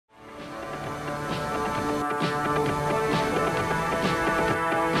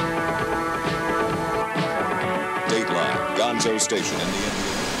station in the Indian.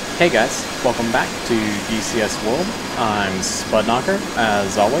 Hey guys, welcome back to DCS World. I'm Spudknocker,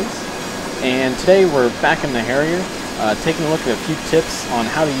 as always, and today we're back in the Harrier, taking a look at a few tips on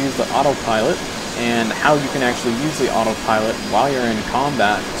how to use the autopilot and how you can actually use the autopilot while you're in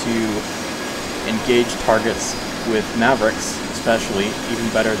combat to engage targets with Mavericks, especially, even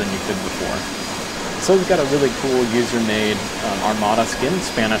better than you could before. So we've got a really cool user-made Armada skin,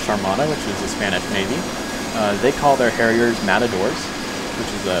 Spanish Armada, which is the Spanish Navy. They call their Harriers Matadors, which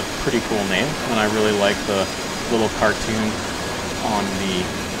is a pretty cool name, and I really like the little cartoon on the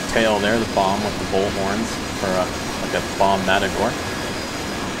tail there, the bomb with the bull horns, or like a bomb matador.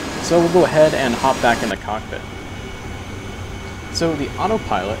 So we'll go ahead and hop back in the cockpit. So the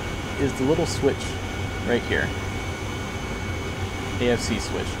autopilot is the little switch right here. AFC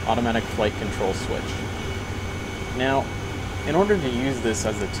switch, automatic flight control switch. Now, in order to use this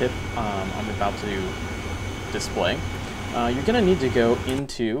as the tip I'm about to display, you're going to need to go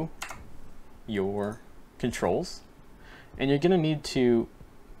into your controls, and you're going to need to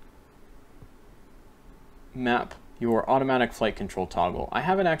map your automatic flight control toggle. I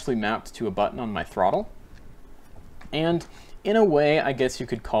have it actually mapped to a button on my throttle, and in a way, I guess you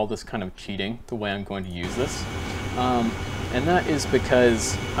could call this kind of cheating, the way I'm going to use this. And that is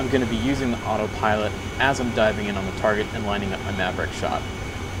because I'm going to be using the autopilot as I'm diving in on the target and lining up my Maverick shot.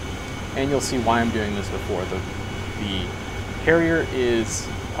 And you'll see why I'm doing this before. The Harrier is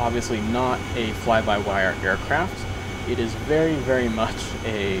obviously not a fly-by-wire aircraft. It is very, very much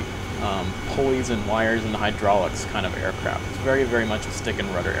a pulleys and wires and hydraulics kind of aircraft. It's very, very much a stick and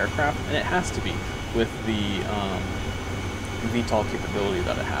rudder aircraft, and it has to be with the VTOL capability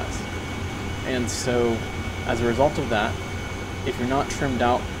that it has. And so, as a result of that, if you're not trimmed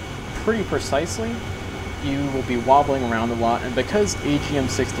out pretty precisely, you will be wobbling around a lot, and because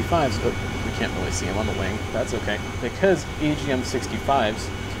AGM-65s, oh, we can't really see them on the wing, that's okay, because AGM-65s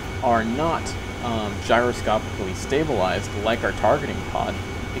are not gyroscopically stabilized like our targeting pod,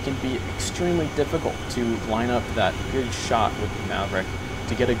 it can be extremely difficult to line up that good shot with the Maverick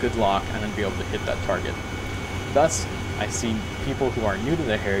to get a good lock and then be able to hit that target. Thus, I've seen people who are new to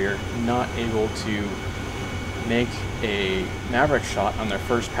the Harrier not able to make a Maverick shot on their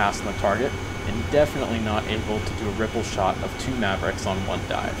first pass on the target, and definitely not able to do a ripple shot of 2 Mavericks on one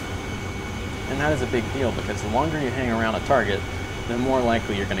dive. And that is a big deal, because the longer you hang around a target, the more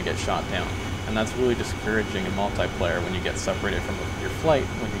likely you're going to get shot down. And that's really discouraging in multiplayer when you get separated from your flight,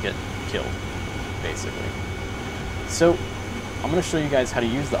 when you get killed, basically. So, I'm going to show you guys how to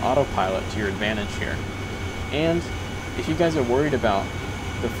use the autopilot to your advantage here. And if you guys are worried about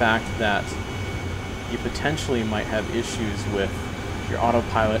the fact that you potentially might have issues with your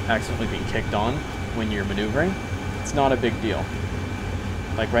autopilot accidentally being kicked on when you're maneuvering, it's not a big deal.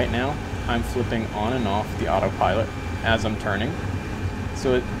 Like right now, I'm flipping on and off the autopilot as I'm turning,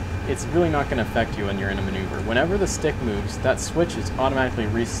 so it's really not going to affect you when you're in a maneuver. Whenever the stick moves, that switch is automatically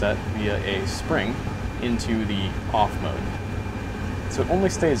reset via a spring into the off mode. So it only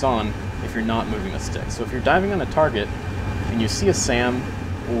stays on if you're not moving the stick. So if you're diving on a target and you see a SAM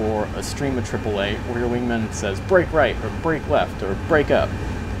or a stream of AAA where your wingman says brake right or brake left or brake up,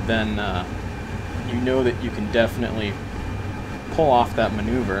 then you know that you can definitely pull off that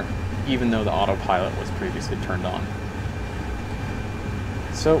maneuver even though the autopilot was previously turned on.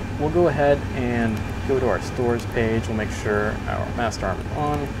 So we'll go ahead and go to our stores page. We'll make sure our master arm is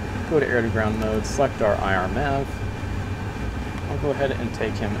on, go to air to ground mode, select our IR Mav. I'll go ahead and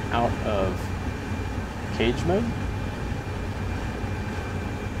take him out of cage mode.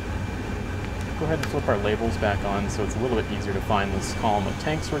 Go ahead and flip our labels back on so it's a little bit easier to find this column of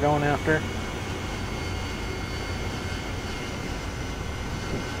tanks we're going after.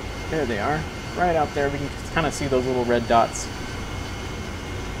 There they are, right out there. We can kind of see those little red dots.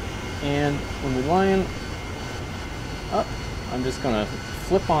 And when we line up, I'm just going to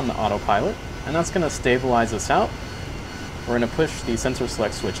flip on the autopilot, and that's going to stabilize us out. We're going to push the sensor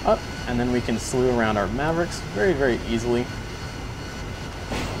select switch up, and then we can slew around our Mavericks very, very easily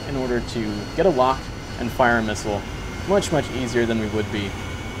in order to get a lock and fire a missile much, much easier than we would be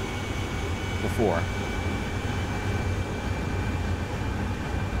before.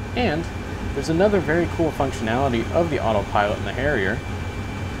 And there's another very cool functionality of the autopilot in the Harrier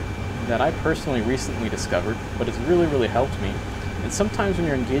that I personally recently discovered, but it's really, really helped me. And sometimes when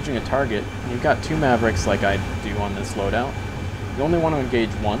you're engaging a target, and you've got 2 Mavericks like I do on this loadout, you only want to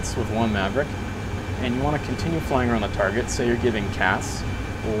engage once with 1 Maverick, and you want to continue flying around the target. Say you're giving CAS,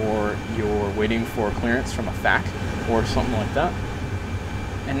 or you're waiting for clearance from a FAC, or something like that.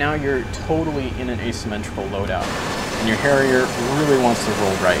 And now you're totally in an asymmetrical loadout, and your Harrier really wants to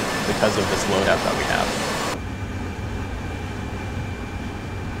roll right because of this loadout that we have.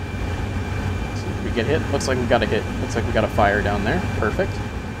 we get hit? Looks like we got a hit. Looks like we got a fire down there. Perfect.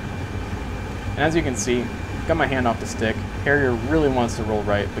 And as you can see, got my hand off the stick. Harrier really wants to roll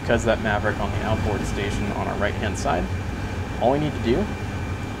right because that Maverick on the outboard station on our right-hand side. All we need to do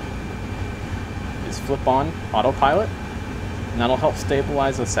is flip on Autopilot, and that'll help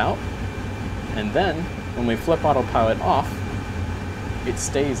stabilize us out. And then, when we flip Autopilot off, it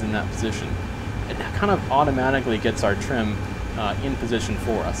stays in that position. It kind of automatically gets our trim in position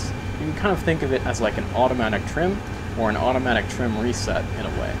for us. You can kind of think of it as like an automatic trim or an automatic trim reset in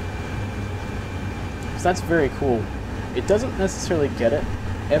a way. So that's very cool. It doesn't necessarily get it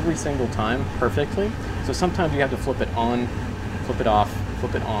every single time perfectly, so sometimes you have to flip it on, flip it off,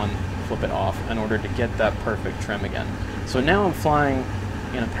 flip it on, flip it off in order to get that perfect trim again. So now I'm flying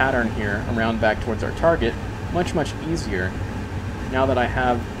in a pattern here around back towards our target, much easier now that I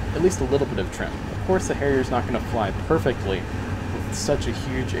have at least a little bit of trim. Of course the Harrier's not going to fly perfectly with such a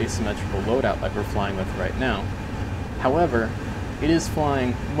huge asymmetrical loadout like we're flying with right now. However, it is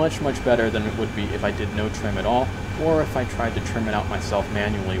flying much better than it would be if I did no trim at all, or if I tried to trim it out myself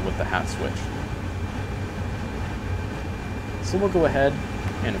manually with the hat switch. So we'll go ahead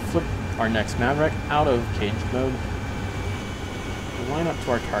and flip our next Maverick out of cage mode. We'll line up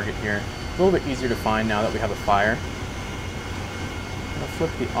to our target here. A little bit easier to find now that we have a fire. I'm going to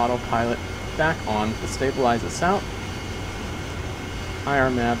flip the Autopilot back on to stabilize us out. IR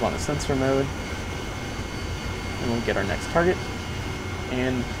Mav on a sensor mode. And we'll get our next target.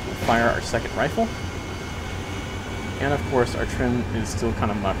 And we'll fire our second rifle. And of course our trim is still kind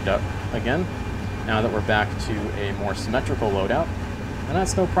of mucked up again, now that we're back to a more symmetrical loadout. And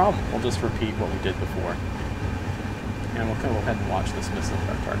that's no problem, we'll just repeat what we did before. And we'll go ahead and watch this missile hit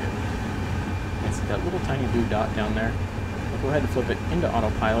our target. You can see that little tiny blue dot down there. We'll go ahead and flip it into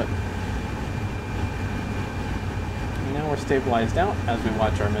Autopilot. And now we're stabilized out as we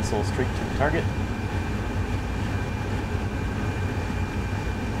watch our missile streak to the target.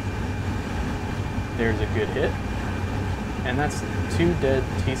 There's a good hit. And that's 2 dead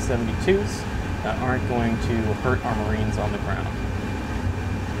T-72s that aren't going to hurt our Marines on the ground.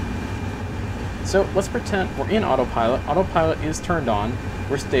 So let's pretend we're in Autopilot. Autopilot is turned on.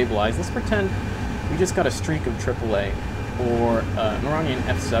 We're stabilized. Let's pretend we just got a streak of AAA, or an Iranian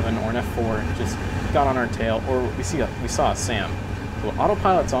F7 or an F4 just got on our tail, or we saw a SAM. So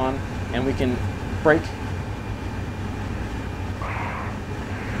Autopilot's on, and we can brake.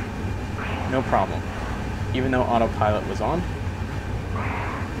 No problem. Even though Autopilot was on.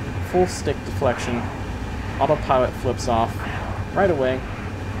 Full stick deflection. Autopilot flips off right away,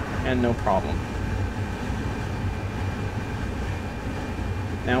 and no problem.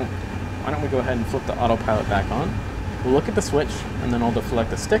 Now, why don't we go ahead and flip the Autopilot back on. We'll look at the switch, and then I'll deflect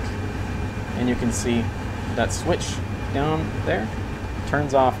the stick, and you can see that switch down there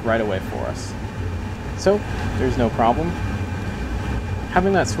turns off right away for us. So, there's no problem.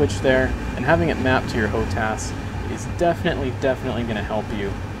 Having that switch there, and having it mapped to your HOTAS is definitely going to help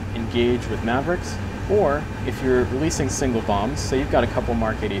you engage with Mavericks, or if you're releasing single bombs, say you've got a couple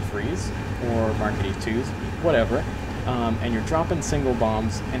Mark 83s, or Mark 82s, whatever, and you're dropping single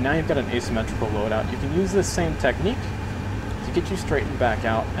bombs, and now you've got an asymmetrical loadout, you can use this same technique to get you straightened back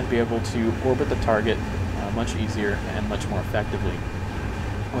out and be able to orbit the target much easier and much more effectively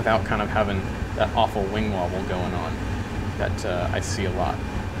without kind of having that awful wing wobble going on that I see a lot.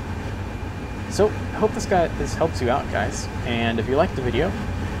 So, I hope this helps you out, guys, and if you liked the video,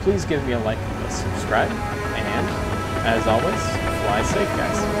 please give me a like and a subscribe, and as always, fly safe,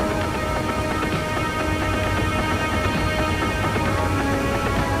 guys.